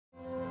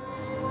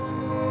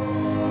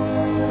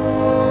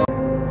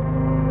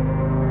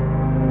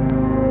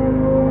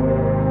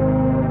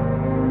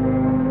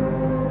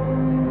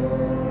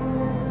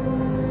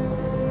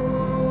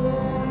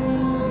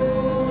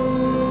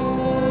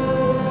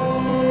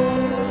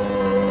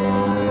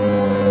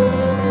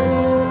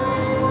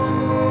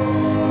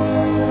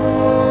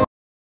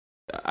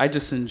I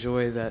just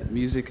enjoy that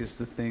music is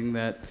the thing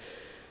that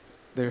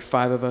there are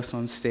 5 of us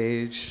on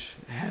stage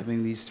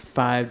having these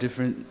 5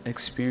 different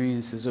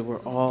experiences that we're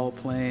all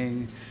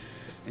playing,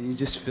 and you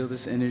just feel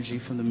this energy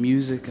from the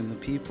music and the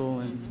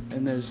people, and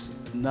there's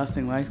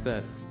nothing like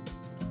that.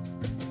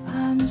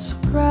 I'm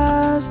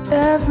surprised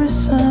every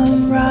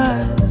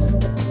sunrise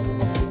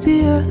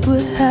the earth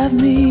would have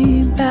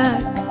me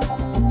back.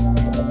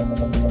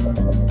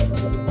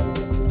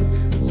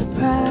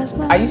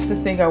 I used to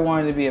think I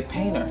wanted to be a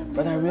painter,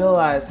 but I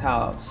realized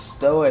how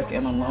stoic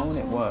and alone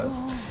it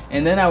was.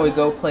 And then I would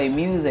go play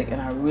music,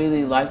 and I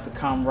really liked the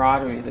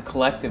camaraderie, the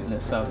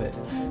collectiveness of it,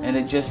 and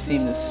it just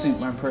seemed to suit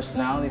my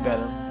personality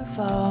better.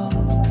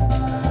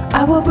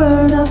 I will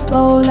burn up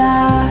all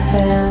I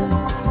have,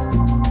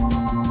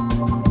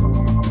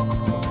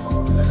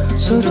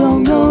 so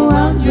don't go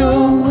out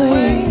your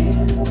way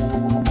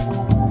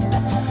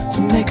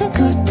to make a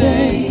good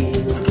day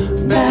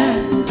bad.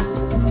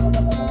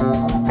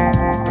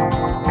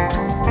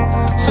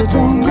 So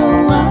don't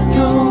go out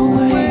your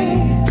way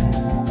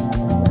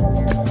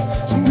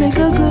to make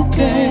a good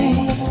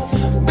day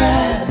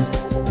bad.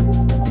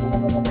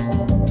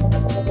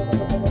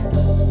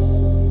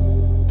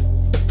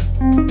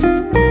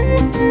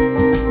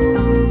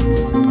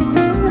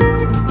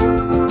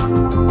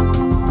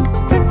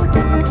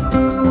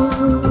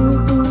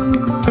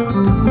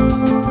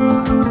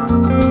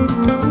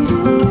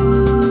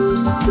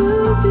 Used to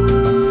be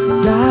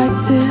like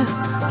this,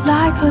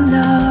 like a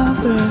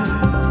lover.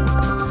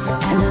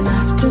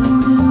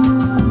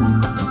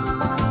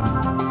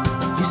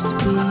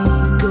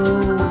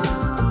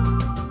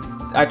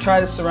 I try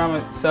to surround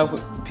myself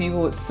with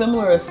people with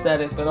similar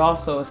aesthetic, but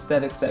also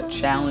aesthetics that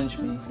challenge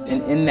me.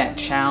 And in that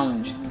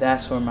challenge,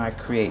 that's where my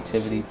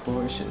creativity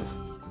flourishes.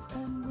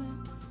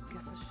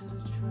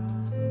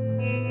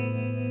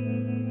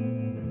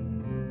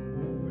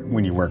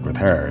 When you work with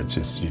her, it's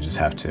just, you just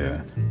have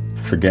to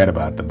forget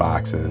about the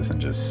boxes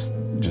and just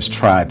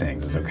try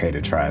things. It's okay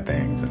to try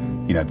things,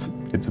 and you know,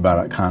 it's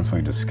about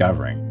constantly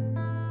discovering.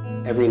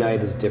 Every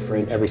night is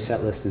different. Every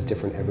set list is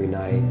different every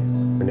night.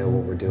 We know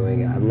what we're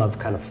doing. I love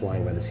kind of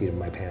flying by the seat of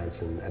my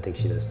pants, and I think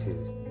she does too.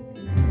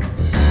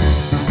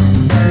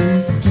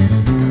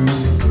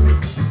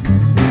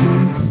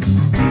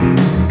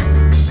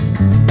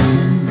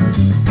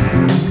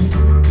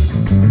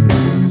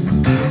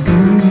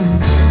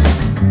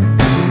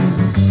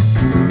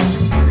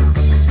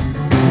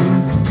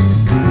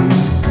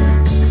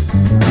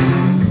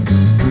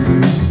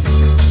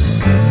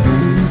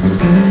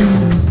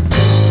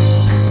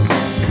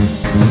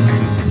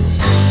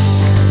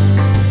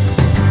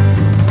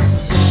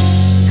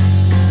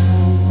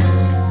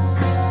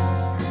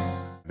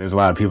 There's a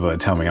lot of people that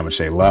tell me how much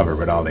they love her,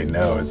 but all they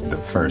know is the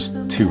first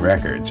 2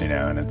 records, you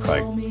know, and it's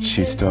like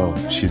she's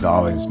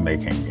always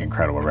making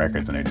incredible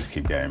records, and they just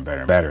keep getting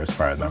better and better as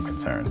far as I'm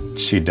concerned.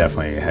 She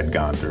definitely had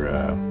gone through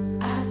a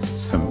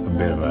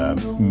bit of a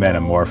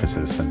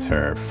metamorphosis since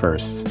her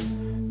first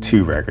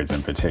 2 records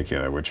in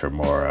particular, which are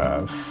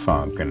more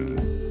funk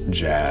and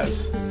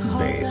jazz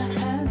based.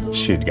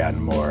 She'd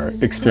gotten more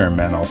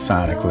experimental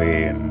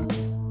sonically, and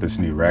this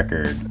new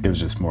record, it was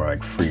just more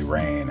like free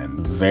reign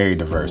and very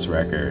diverse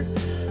record.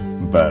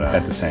 But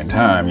at the same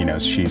time, you know,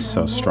 she's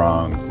so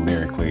strong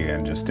lyrically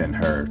and just in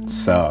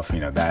herself, you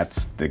know,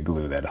 that's the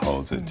glue that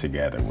holds it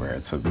together, where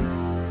it's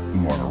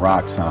more of a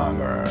rock song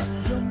or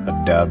a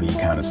dubby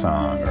kind of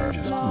song or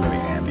just really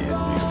ambient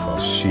and beautiful.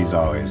 She's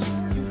always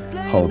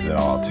holds it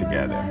all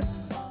together.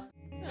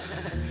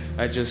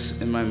 I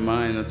just, in my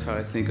mind, that's how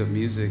I think of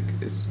music.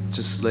 It's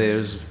just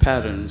layers of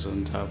patterns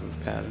on top of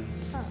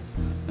patterns.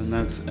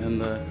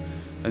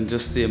 And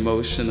just the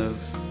emotion of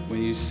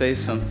when you say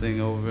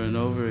something over and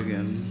over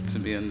again to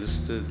be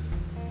understood,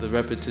 the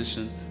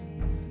repetition.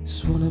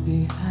 Just wanna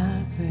be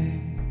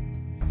happy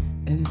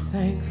and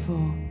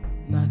thankful,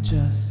 not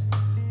just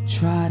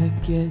try to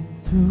get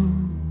through.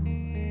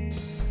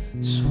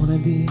 Just wanna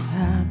be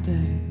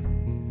happy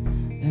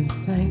and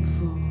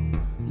thankful,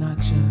 not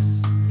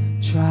just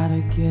try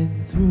to get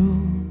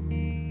through.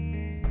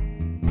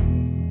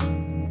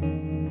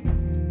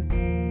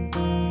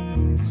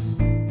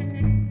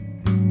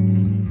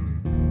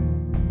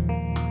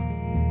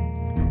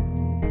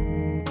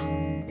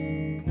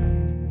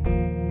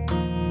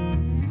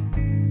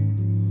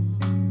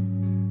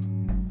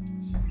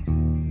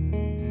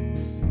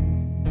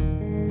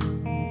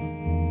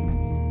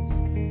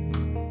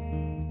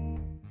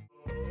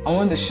 I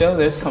wanted to show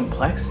there's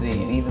complexity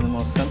in even the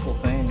most simple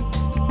things.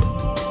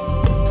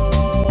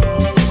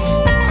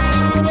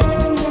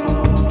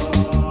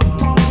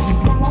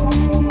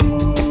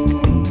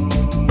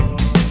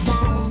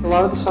 A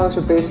lot of the songs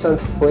are based on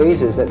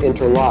phrases that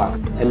interlock,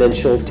 and then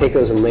she'll take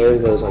those and layer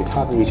those on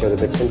top of each other,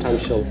 but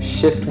sometimes she'll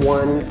shift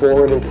one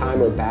forward in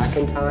time or back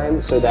in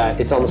time so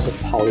that it's almost a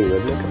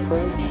polyrhythmic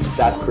approach.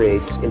 That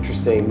creates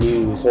interesting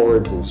new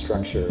chords and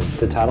structure.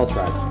 The title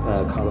track,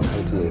 Come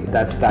to Me,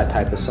 that's that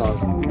type of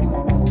song.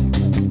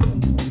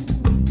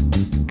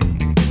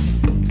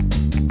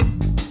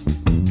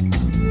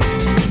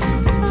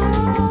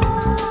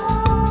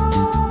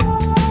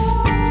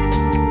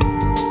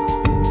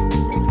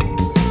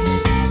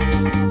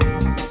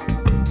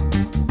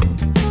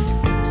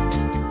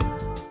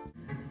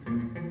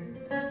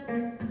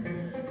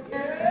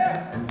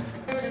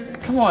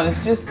 come on,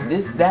 it's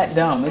that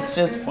dumb. It's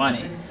just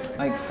funny.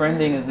 Like,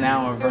 friending is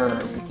now a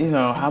verb. You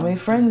know, how many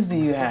friends do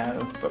you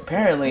have?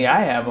 Apparently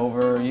I have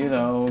over,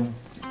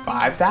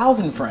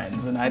 5,000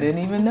 friends and I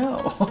didn't even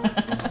know.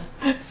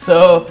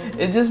 So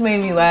it just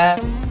made me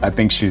laugh. I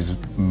think she's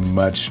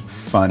much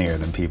funnier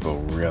than people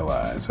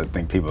realize. I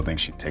think people think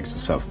she takes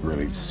herself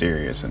really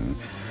serious and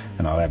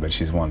all that, but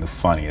she's one of the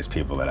funniest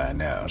people that I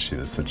know. She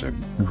has such a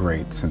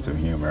great sense of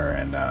humor,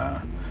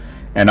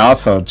 and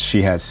also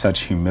she has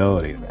such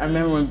humility. I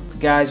remember when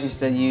guys used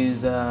to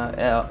use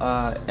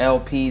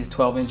LPs,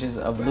 12 inches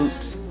of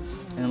loops,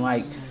 and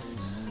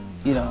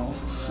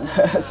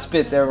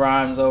spit their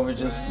rhymes over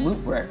just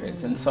loop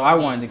records. And so I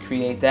wanted to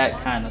create that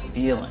kind of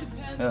feeling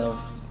of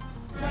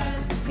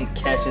it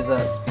catches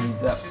up,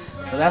 speeds up.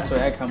 So that's where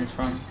that comes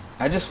from.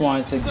 I just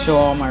wanted to show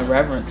all my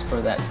reverence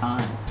for that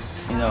time,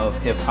 of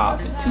hip hop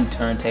and 2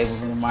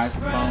 turntables and a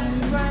microphone.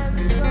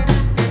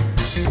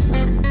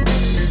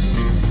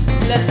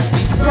 Let's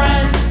be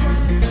friends.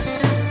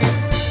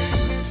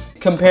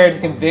 Compared to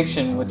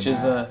Conviction, which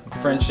is a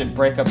friendship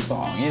breakup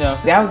song,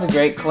 that was a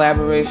great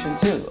collaboration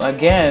too.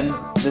 Again,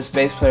 this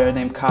bass player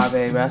named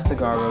Kaveh,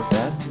 Rastegar, wrote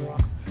that.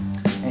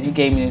 And he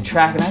gave me the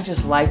track, and I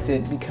just liked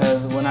it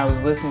because when I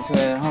was listening to it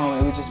at home,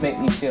 it would just make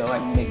me feel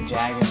like Mick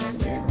Jagger in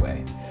a weird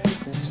way.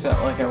 It just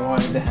felt like I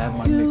wanted to have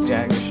my Mick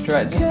Jagger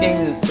strut. It just gave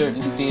me this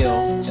certain feel,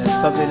 and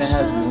something that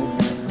has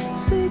movement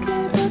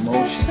and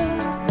emotion.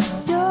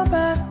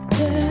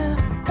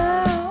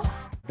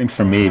 I think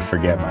for me,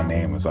 Forget My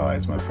Name was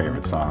always my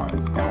favorite song.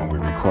 And when we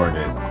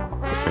recorded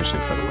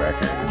officially for the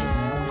record,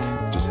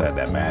 it just had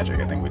that magic.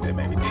 I think we did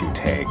maybe 2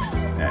 takes,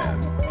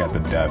 and it's got the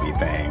dubby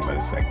thing, but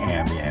it's like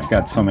ambient. It's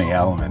got so many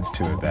elements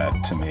to it that,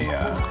 to me,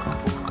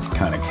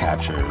 kind of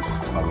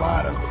captures a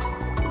lot of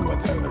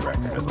what's in the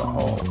record as a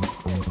whole.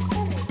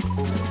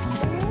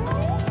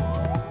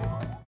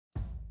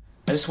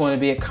 I just want to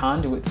be a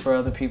conduit for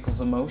other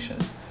people's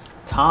emotions.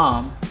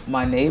 Tom,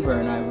 my neighbor,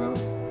 and I wrote.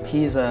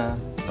 He's a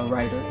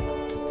writer,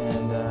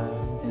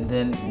 and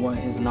then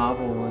his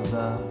novel was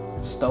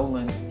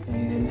stolen, and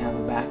he didn't have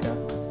a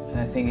backup. And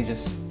I think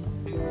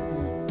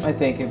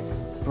it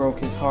broke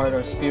his heart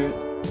or spirit.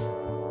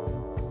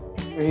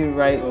 He would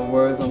write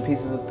words on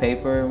pieces of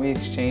paper, and we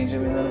exchanged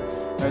them, and then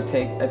I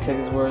took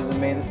his words and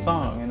made a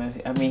song. And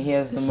I mean, he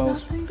has the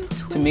most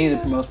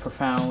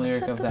profound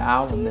lyric of the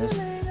album.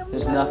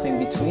 There's nothing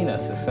between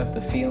us except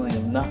the feeling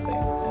of nothing.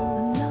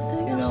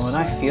 And when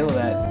I feel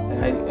that,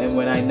 and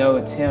when I know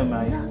it's him,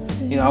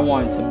 I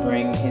wanted to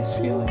bring his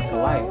feeling to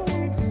life.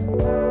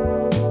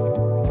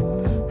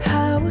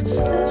 How it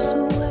slips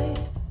away.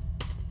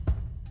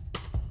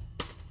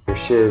 Her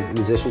sheer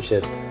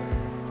musicianship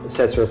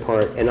sets her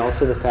apart, and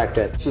also the fact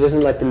that she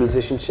doesn't let the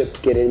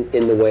musicianship get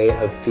in the way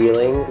of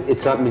feeling.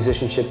 It's not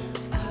musicianship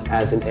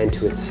as an end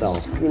to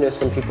itself.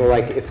 Some people,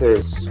 like, if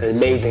they're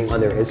amazing on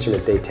their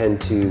instrument, they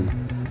tend to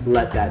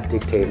let that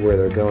dictate where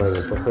they're going,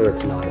 and for her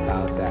it's not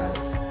about that.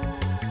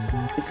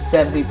 It's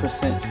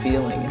 70%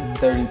 feeling and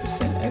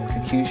 30%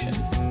 execution.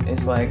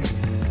 It's like,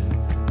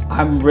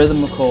 I'm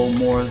rhythmical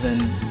more than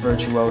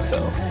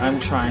virtuoso. I'm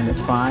trying to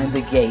find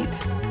the gate,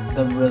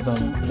 the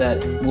rhythm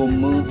that will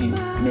move you,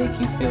 make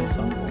you feel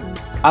something.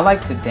 I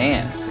like to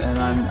dance, and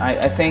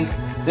I think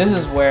this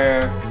is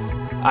where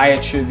I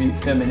attribute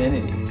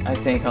femininity. I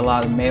think a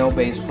lot of male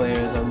bass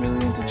players are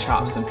really into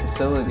chops and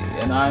facility,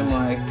 and I'm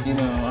like,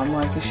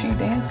 is she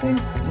dancing?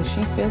 Is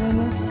she feeling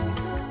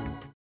this?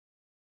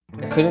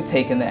 I could have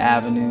taken the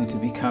avenue to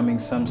becoming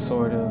some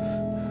sort of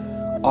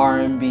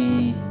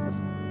R&B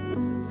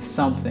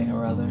something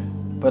or other,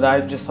 but I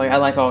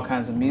like all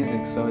kinds of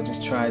music, so I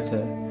just tried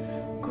to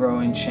grow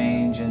and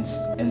change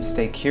and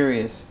stay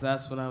curious.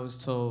 That's when I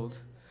was told,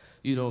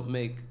 you don't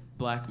make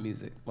black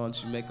music. Why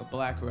don't you make a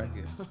black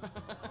record?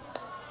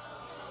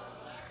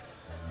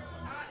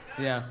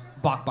 Yeah,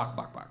 bok.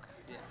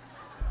 Yeah.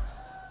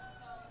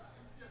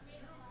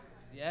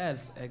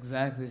 Yes,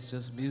 exactly. It's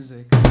just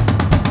music.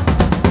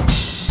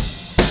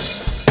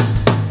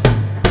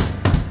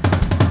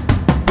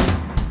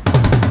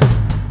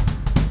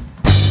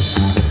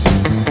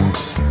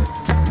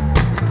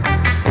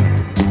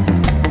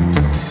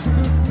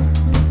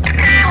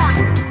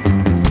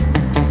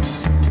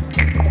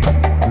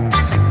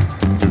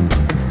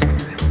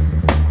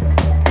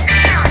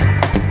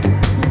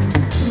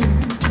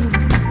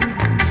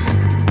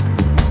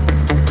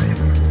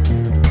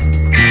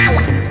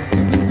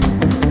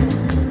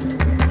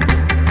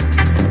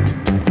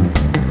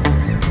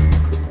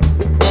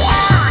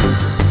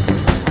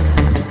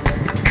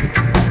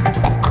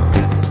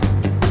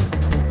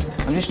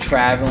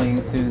 Traveling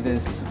through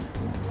this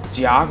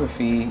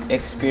geography,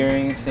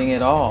 experiencing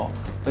it all.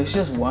 But it's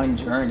just one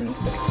journey.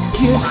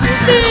 Give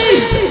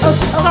me a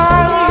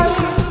sign.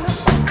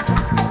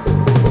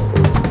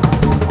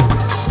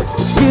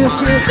 Give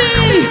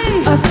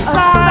me a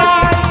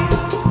sign.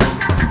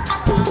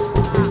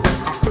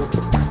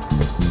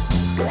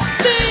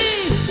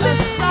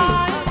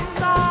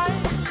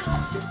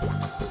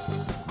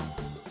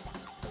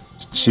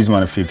 She's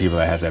one of the few people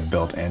that has that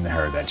built in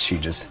her that she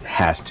just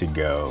has to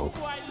go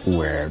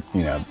where,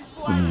 you know,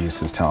 the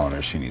muse is telling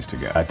her she needs to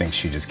go. I think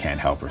she just can't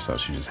help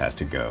herself. She just has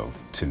to go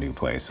to new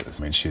places.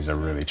 I mean, she's a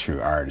really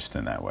true artist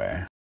in that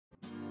way.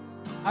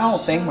 I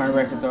don't think my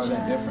records are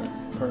that different,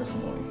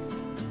 personally.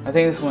 I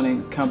think this one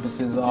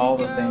encompasses all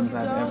the things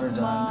I've ever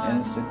done, and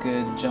it's a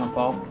good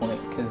jump-off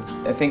point, because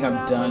I think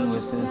I'm done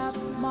with this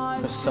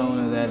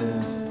persona that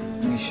is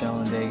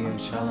Meshell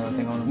Ndegeocello. I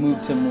think I want to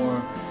move to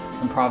more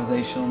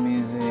improvisational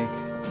music,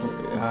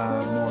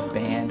 more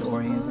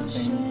band-oriented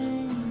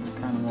things,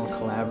 kind of more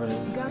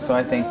collaborative. So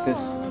I think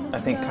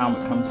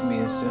Comet Come to Me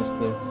is just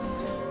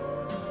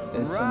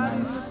it's a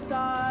nice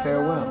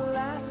farewell.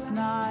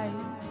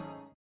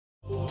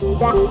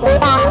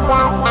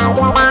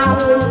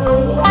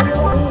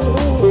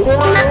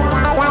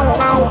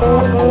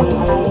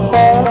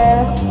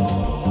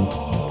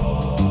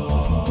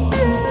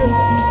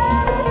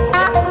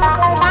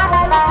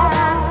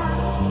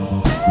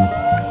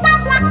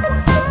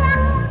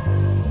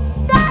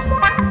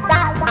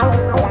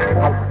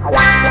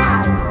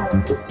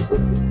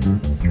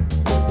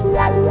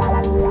 La la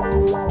la la.